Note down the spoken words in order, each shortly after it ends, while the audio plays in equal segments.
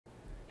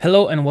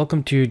Hello and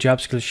welcome to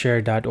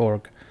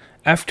jobskillshare.org.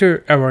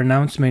 After our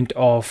announcement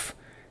of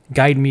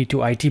Guide Me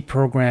to IT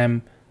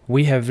program,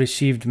 we have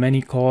received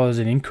many calls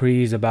and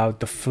inquiries about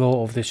the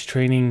flow of this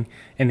training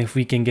and if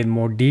we can get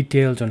more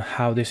details on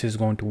how this is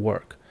going to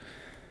work.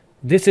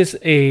 This is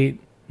a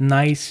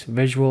nice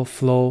visual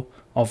flow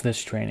of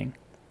this training.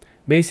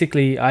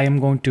 Basically, I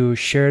am going to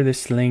share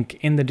this link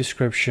in the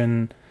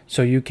description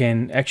so you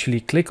can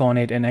actually click on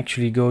it and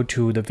actually go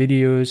to the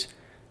videos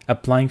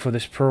applying for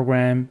this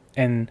program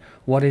and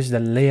what is the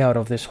layout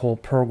of this whole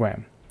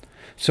program.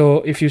 So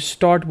if you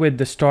start with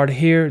the start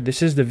here,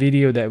 this is the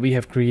video that we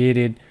have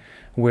created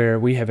where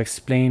we have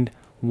explained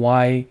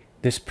why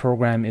this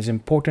program is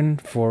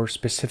important for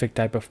specific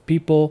type of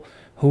people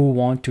who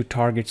want to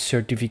target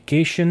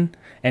certification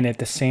and at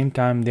the same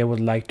time they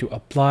would like to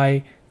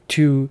apply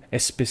to a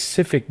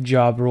specific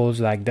job roles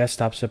like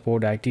desktop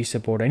support, IT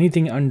support,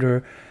 anything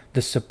under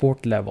the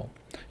support level.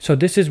 So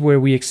this is where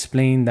we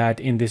explain that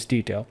in this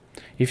detail.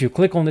 If you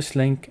click on this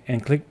link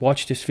and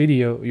watch this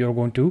video, you're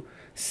going to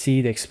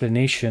see the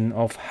explanation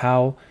of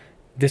how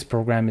this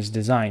program is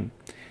designed.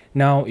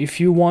 Now, if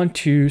you want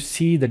to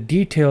see the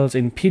details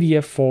in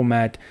PDF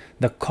format,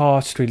 the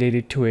cost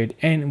related to it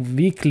and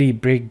weekly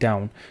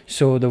breakdown.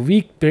 So the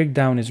week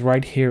breakdown is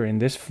right here in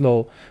this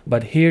flow,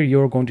 but here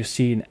you're going to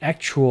see an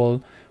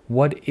actual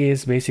what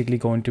is basically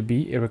going to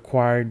be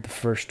required the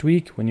first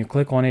week. When you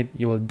click on it,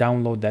 you will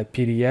download that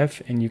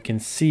PDF and you can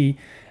see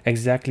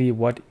exactly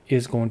what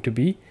is going to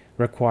be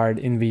required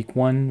in week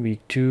 1,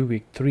 week 2,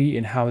 week 3,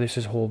 and how this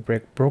is whole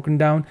broken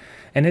down.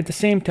 And at the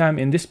same time,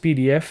 in this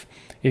PDF,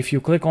 if you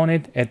click on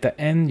it at the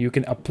end, you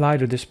can apply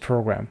to this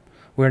program.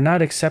 We're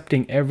not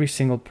accepting every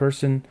single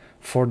person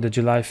for the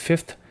July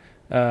 5th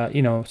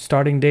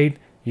starting date.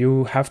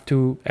 You have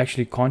to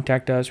actually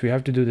contact us. We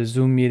have to do the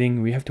Zoom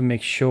meeting. We have to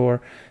make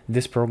sure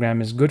this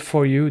program is good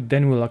for you.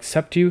 Then we'll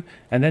accept you,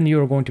 and then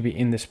you're going to be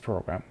in this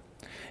program.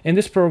 In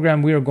this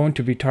program, we are going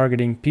to be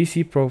targeting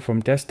PC Pro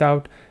from Test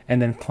Out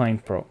and then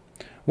Client Pro.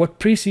 What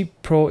PC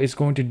Pro is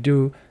going to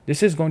do,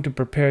 this is going to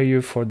prepare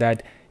you for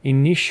that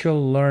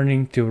initial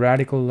learning,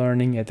 theoretical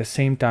learning, at the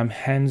same time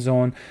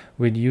hands-on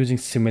with using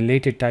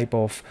simulated type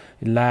of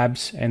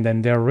labs, and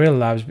then they're real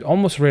labs,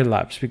 almost real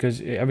labs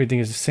because everything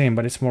is the same,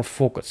 but it's more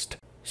focused.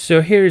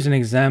 So here is an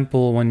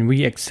example when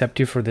we accept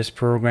you for this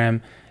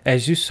program.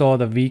 As you saw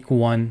the week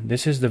 1,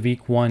 this is the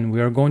week 1.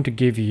 We are going to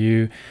give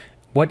you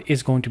what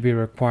is going to be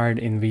required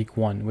in week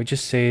 1, which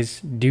just says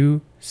due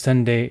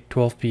Sunday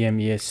 12 p.m.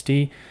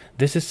 EST.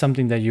 This is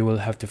something that you will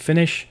have to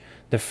finish.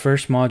 The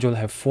first module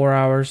have 4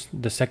 hours,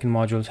 the second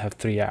modules have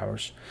 3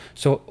 hours.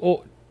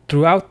 So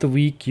throughout the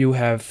week you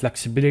have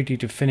flexibility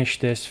to finish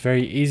this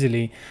very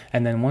easily,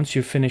 and then once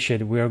you finish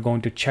it, we are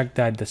going to check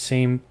that the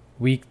same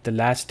week, the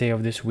last day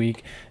of this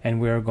week,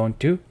 and we are going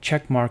to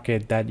check mark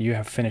it that you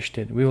have finished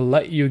it. We will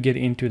let you get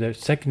into the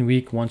second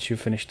week once you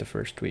finish the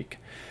first week.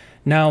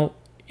 Now,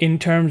 in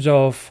terms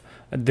of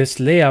this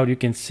layout, you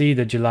can see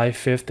the July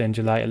 5th and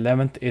July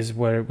 11th is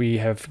where we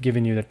have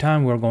given you the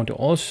time. We're going to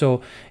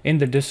also in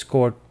the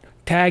Discord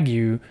tag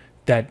you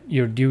that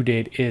your due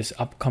date is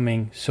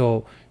upcoming.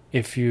 So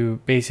if you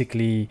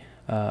basically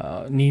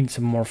need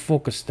some more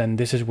focus, then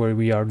this is where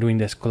we are doing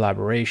this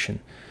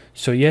collaboration.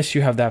 So yes,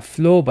 you have that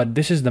flow, but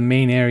this is the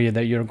main area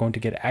that you're going to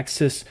get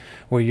access,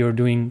 where you're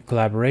doing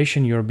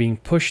collaboration, you're being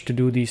pushed to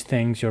do these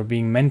things, you're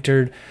being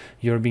mentored,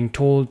 you're being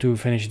told to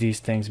finish these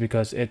things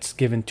because it's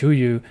given to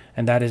you,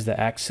 and that is the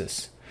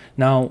access.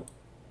 Now,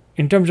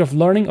 in terms of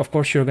learning, of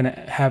course, you're going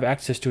to have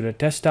access to the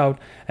test out,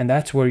 and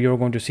that's where you're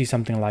going to see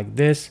something like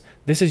this.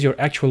 This is your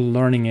actual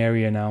learning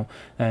area now,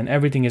 and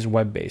everything is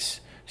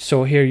web-based.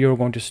 So here you're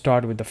going to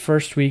start with the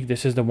first week.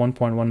 This is the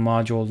 1.1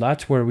 module.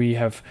 That's where we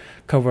have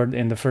covered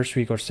in the first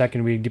week or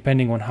second week,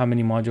 depending on how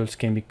many modules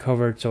can be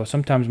covered. So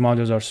sometimes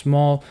modules are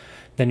small,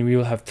 then we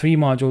will have 3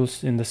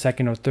 modules in the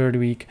second or third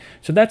week.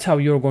 So that's how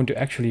you're going to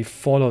actually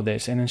follow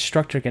this. An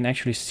instructor can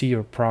actually see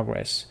your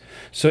progress.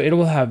 So it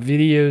will have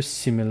videos,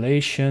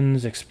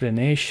 simulations,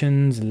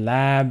 explanations,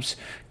 labs,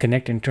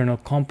 connect internal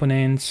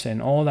components, and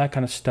all that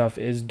kind of stuff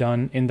is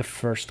done in the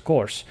first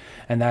course.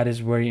 And that is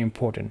very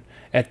important.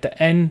 At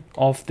the end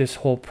of this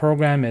whole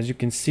program, as you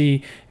can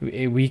see,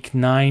 week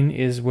 9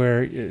 is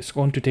where it's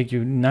going to take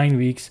you 9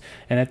 weeks.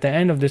 And at the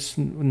end of this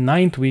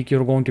 9th week,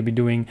 you're going to be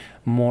doing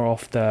more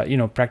of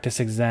the, practice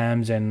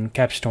exams and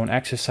capstone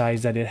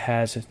exercise that it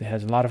has. It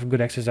has a lot of good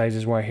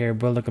exercises right here.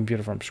 Build a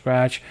computer from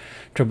scratch,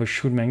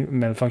 troubleshoot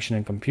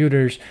malfunctioning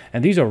computers.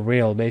 And these are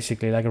real,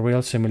 basically, like a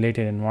real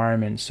simulated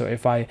environment. So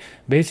if I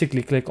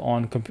basically click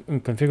on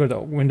configure the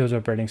Windows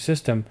operating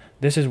system,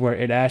 this is where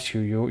it asks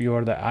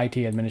you're the IT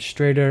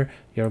administrator.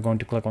 You're going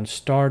to click on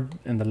start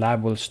and the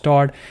lab will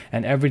start,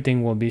 and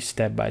everything will be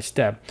step by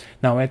step.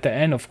 Now at the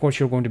end, of course,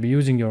 you're going to be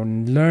using your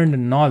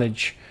learned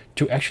knowledge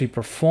to actually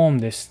perform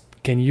this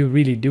can you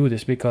really do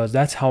this? Because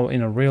that's how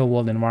in a real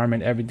world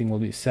environment everything will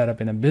be set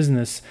up in a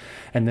business.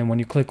 And then when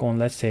you click on,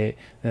 let's say,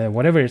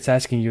 whatever it's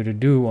asking you to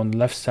do on the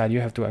left side, you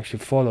have to actually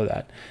follow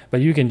that. But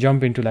you can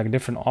jump into like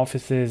different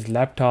offices,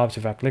 laptops.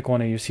 If I click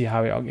on it, you see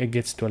how it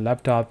gets to a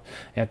laptop.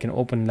 I can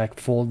open like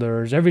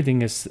folders.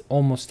 Everything is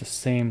almost the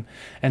same.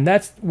 And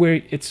that's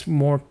where it's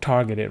more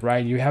targeted,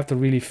 right? You have to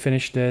really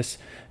finish this,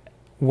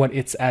 what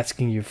it's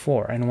asking you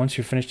for. And once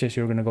you finish this,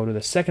 you're going to go to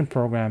the second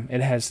program.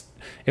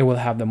 It will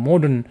have the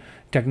modern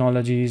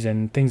technologies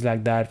and things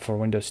like that for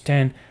Windows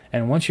 10.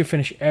 And once you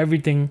finish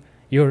everything,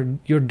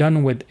 you're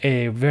done with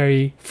a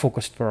very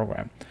focused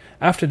program.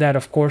 After that,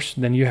 of course,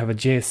 then you have a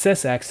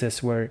JSS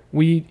access where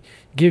we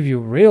give you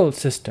real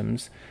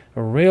systems,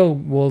 real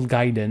world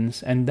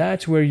guidance, and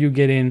that's where you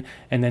get in,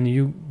 and then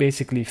you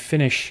basically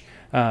finish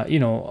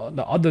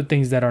the other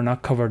things that are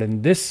not covered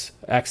in this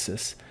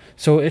access.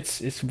 So it's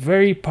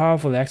very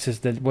powerful access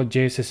that what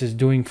JSS is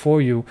doing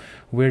for you.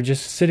 We're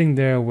just sitting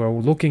there, we're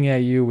looking at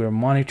you, we're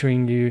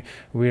monitoring you,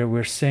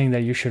 we're saying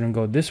that you shouldn't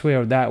go this way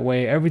or that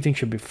way. Everything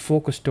should be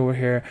focused over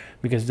here,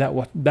 because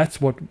that's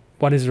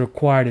what is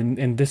required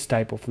in this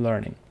type of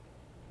learning.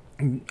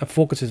 A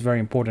focus is very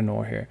important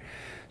over here.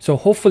 So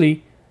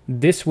hopefully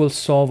this will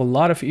solve a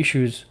lot of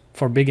issues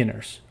for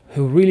beginners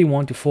who really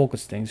want to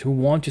focus things, who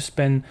want to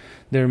spend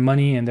their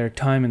money and their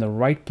time in the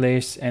right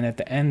place, and at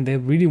the end they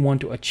really want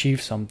to achieve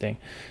something,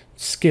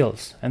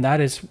 skills. And that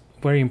is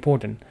very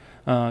important.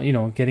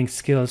 Getting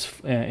skills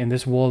in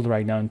this world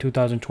right now in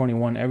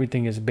 2021,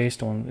 everything is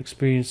based on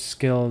experience,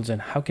 skills,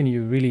 and how can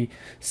you really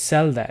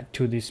sell that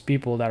to these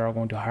people that are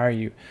going to hire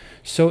you.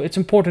 So it's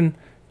important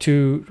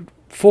to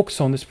focus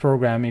on this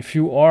program. If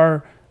you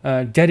are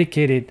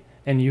dedicated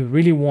and you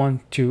really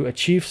want to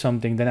achieve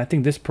something, then I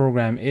think this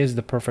program is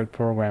the perfect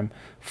program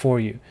for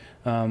you.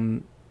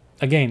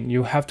 Again,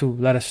 you have to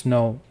let us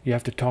know. You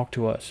have to talk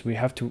to us. We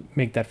have to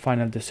make that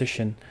final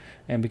decision.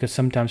 And because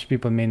sometimes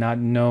people may not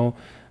know,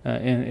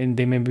 and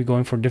they may be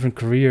going for different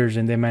careers,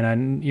 and they might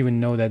not even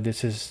know that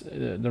this is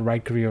the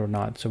right career or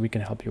not. So we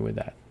can help you with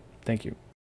that. Thank you.